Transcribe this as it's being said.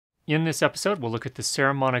In this episode, we'll look at the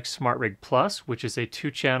Saramonic SmartRig Plus, which is a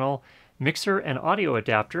 2-channel mixer and audio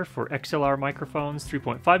adapter for XLR microphones,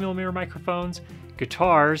 3.5mm microphones,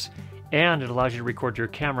 guitars, and it allows you to record your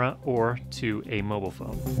camera or to a mobile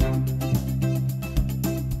phone.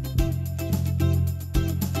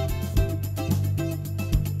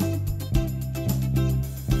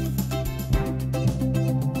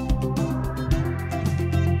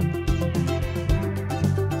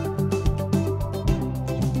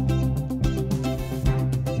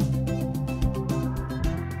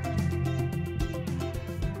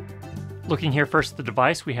 Looking here first at the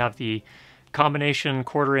device, we have the combination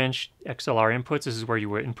 1/4-inch XLR inputs. This is where you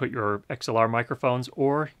would input your XLR microphones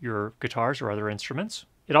or your guitars or other instruments.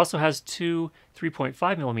 It also has 2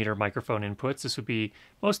 3.5mm microphone inputs. This would be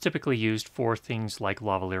most typically used for things like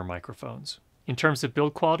lavalier microphones. In terms of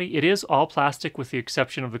build quality, it is all plastic with the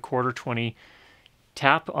exception of the 1/4-20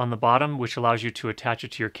 tap on the bottom, which allows you to attach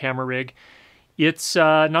it to your camera rig. It's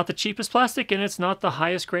not the cheapest plastic, and it's not the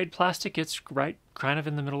highest grade plastic. It's right kind of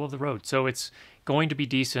in the middle of the road. So it's going to be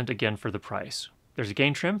decent, again, for the price. There's a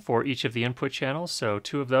gain trim for each of the input channels, so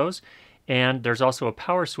 2 of those. And there's also a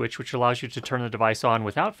power switch, which allows you to turn the device on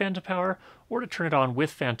without phantom power or to turn it on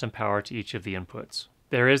with phantom power to each of the inputs.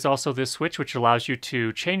 There is also this switch, which allows you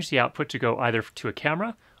to change the output to go either to a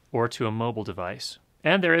camera or to a mobile device.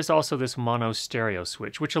 And there is also this mono stereo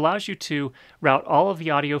switch, which allows you to route all of the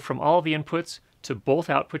audio from all of the inputs to both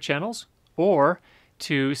output channels, or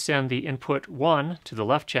to send the input 1 to the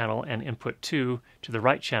left channel and input 2 to the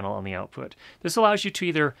right channel on the output. This allows you to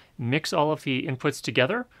either mix all of the inputs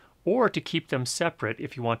together or to keep them separate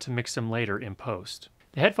if you want to mix them later in post.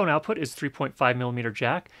 The headphone output is 3.5mm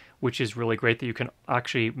jack, which is really great that you can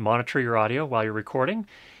actually monitor your audio while you're recording.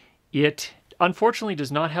 It unfortunately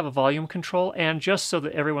does not have a volume control, and just so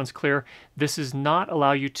that everyone's clear, this does not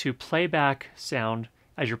allow you to play back sound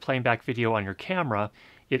as you're playing back video on your camera.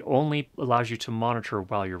 It only allows you to monitor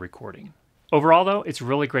while you're recording. Overall though, it's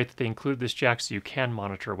really great that they include this jack so you can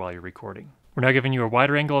monitor while you're recording. We're now giving you a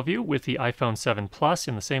wider angle view with the iPhone 7 Plus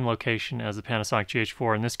in the same location as the Panasonic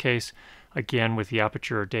GH4, in this case, again with the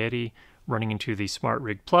Aputure Deity running into the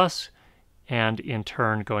SmartRig Plus, and in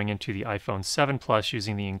turn going into the iPhone 7 Plus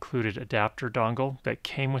using the included adapter dongle that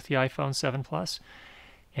came with the iPhone 7 Plus.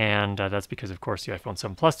 And that's because, of course, the iPhone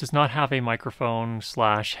 7 Plus does not have a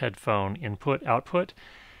microphone/headphone input/output.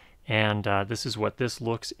 And this is what this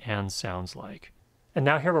looks and sounds like. And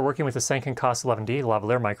now here we're working with the Sanken COS 11D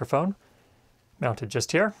lavalier microphone, mounted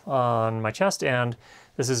just here on my chest. And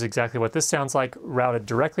this is exactly what this sounds like, routed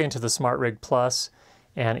directly into the SmartRig Plus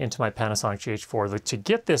and into my Panasonic GH4. To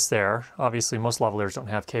get this there, obviously most lavaliers don't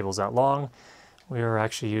have cables that long. We are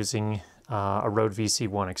actually using a Rode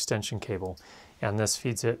VC1 extension cable. And this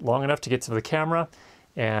feeds it long enough to get to the camera,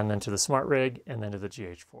 and then to the SmartRig, and then to the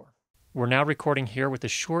GH4. We're now recording here with the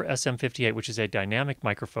Shure SM58, which is a dynamic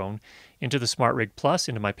microphone, into the SmartRig Plus,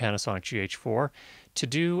 into my Panasonic GH4. To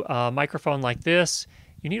do a microphone like this,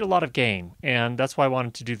 you need a lot of gain, and that's why I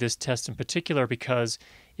wanted to do this test in particular, because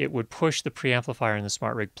it would push the preamplifier in the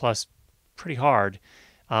SmartRig Plus pretty hard,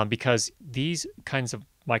 because these kinds of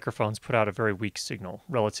microphones put out a very weak signal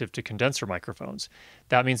relative to condenser microphones.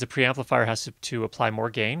 That means the preamplifier has to apply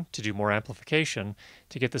more gain to do more amplification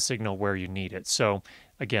to get the signal where you need it. So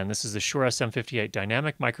again, this is the Shure SM58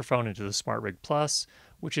 dynamic microphone into the SmartRig Plus,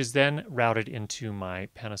 which is then routed into my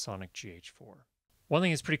Panasonic GH4. One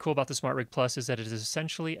thing that's pretty cool about the SmartRig Plus is that it is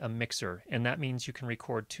essentially a mixer, and that means you can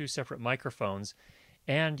record 2 separate microphones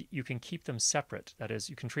and you can keep them separate. That is,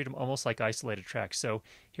 you can treat them almost like isolated tracks. So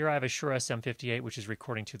here I have a Shure SM58, which is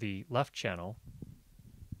recording to the left channel.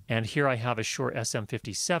 And here I have a Shure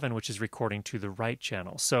SM57, which is recording to the right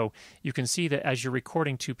channel. So you can see that as you're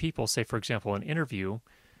recording 2 people, say for example an interview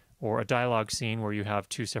or a dialogue scene where you have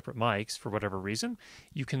 2 separate mics for whatever reason,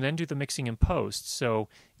 you can then do the mixing in post. So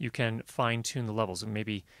you can fine tune the levels, and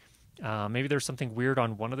maybe there's something weird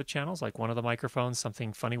on one of the channels, like one of the microphones,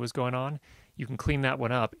 something funny was going on. You can clean that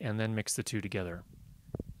one up and then mix the 2 together.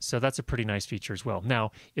 So that's a pretty nice feature as well.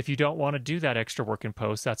 Now, if you don't want to do that extra work in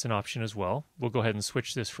post, that's an option as well. We'll go ahead and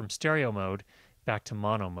switch this from stereo mode back to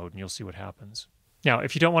mono mode, and you'll see what happens. Now,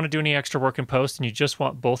 if you don't want to do any extra work in post and you just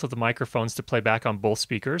want both of the microphones to play back on both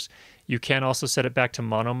speakers, you can also set it back to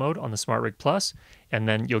mono mode on the SmartRig Plus, and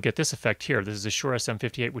then you'll get this effect here. This is a Shure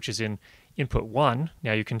SM58, which is in input 1.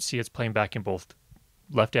 Now you can see it's playing back in both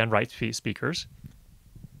left and right speakers.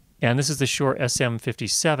 And this is the Shure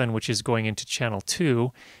SM57, which is going into channel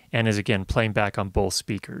 2 and is again playing back on both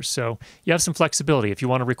speakers. So you have some flexibility. If you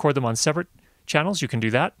want to record them on separate channels, you can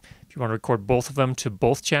do that. If you want to record both of them to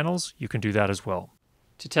both channels, you can do that as well.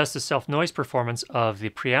 To test the self-noise performance of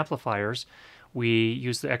the preamplifiers, We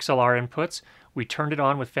used the XLR inputs. We turned it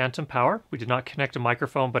on with phantom power. We did not connect a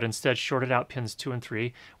microphone, but instead shorted out pins 2 and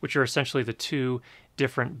 3, which are essentially the two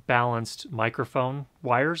different balanced microphone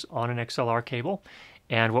wires on an XLR cable.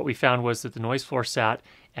 And what we found was that the noise floor sat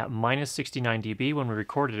at minus 69 dB when we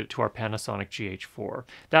recorded it to our Panasonic GH4.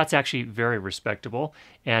 That's actually very respectable,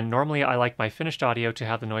 and normally I like my finished audio to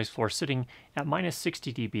have the noise floor sitting at minus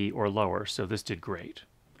 60 dB or lower, so this did great.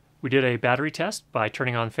 We did a battery test by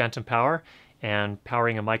turning on phantom power and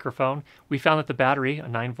powering a microphone. We found that the battery, a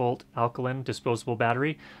 9-volt alkaline disposable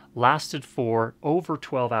battery, lasted for over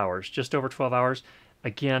 12 hours, just over 12 hours.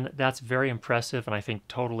 Again, that's very impressive and I think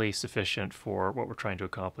totally sufficient for what we're trying to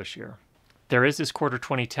accomplish here. There is this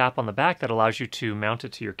 1/4-20 tap on the back that allows you to mount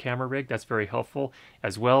it to your camera rig. That's very helpful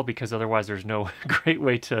as well, because otherwise there's no great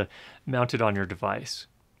way to mount it on your device.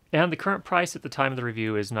 And the current price at the time of the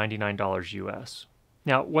review is $99 US.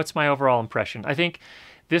 Now, what's my overall impression? I think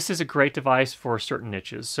this is a great device for certain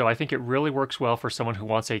niches. So I think it really works well for someone who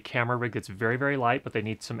wants a camera rig that's very, very light, but they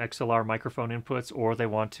need some XLR microphone inputs, or they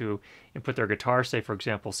want to input their guitar, say for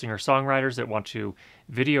example, singer-songwriters that want to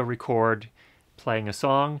video record playing a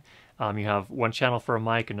song. You have one channel for a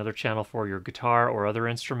mic, another channel for your guitar or other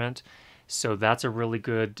instrument. So that's a really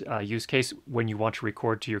good use case when you want to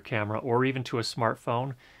record to your camera or even to a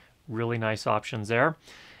smartphone. Really nice options there.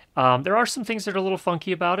 There are some things that are a little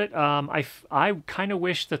funky about it. I kind of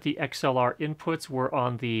wish that the XLR inputs were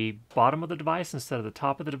on the bottom of the device instead of the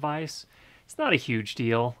top of the device. It's not a huge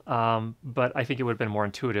deal, but I think it would have been more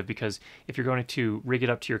intuitive, because if you're going to rig it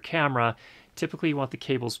up to your camera, typically you want the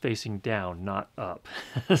cables facing down, not up.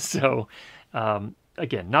 So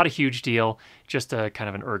again, not a huge deal, just a kind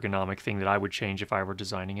of an ergonomic thing that I would change if I were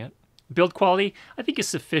designing it. Build quality, I think, is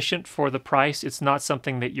sufficient for the price. It's not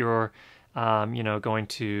something that you're going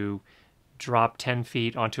to drop 10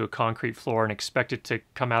 feet onto a concrete floor and expect it to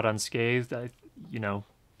come out unscathed,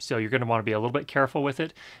 so you're going to want to be a little bit careful with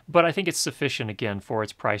it. But I think it's sufficient, again, for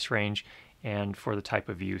its price range and for the type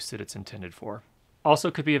of use that it's intended for. Also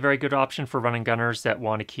could be a very good option for running gunners that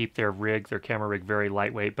want to keep their camera rig very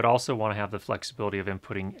lightweight, but also want to have the flexibility of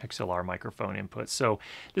inputting XLR microphone inputs. So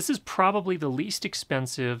this is probably the least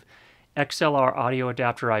expensive XLR audio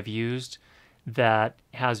adapter I've used that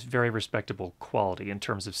has very respectable quality in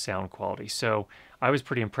terms of sound quality. So I was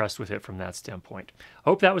pretty impressed with it from that standpoint.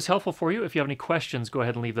 Hope that was helpful for you. If you have any questions, go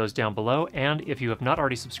ahead and leave those down below. And if you have not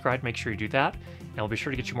already subscribed, make sure you do that. And I'll be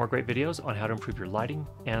sure to get you more great videos on how to improve your lighting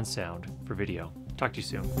and sound for video. Talk to you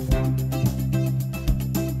soon.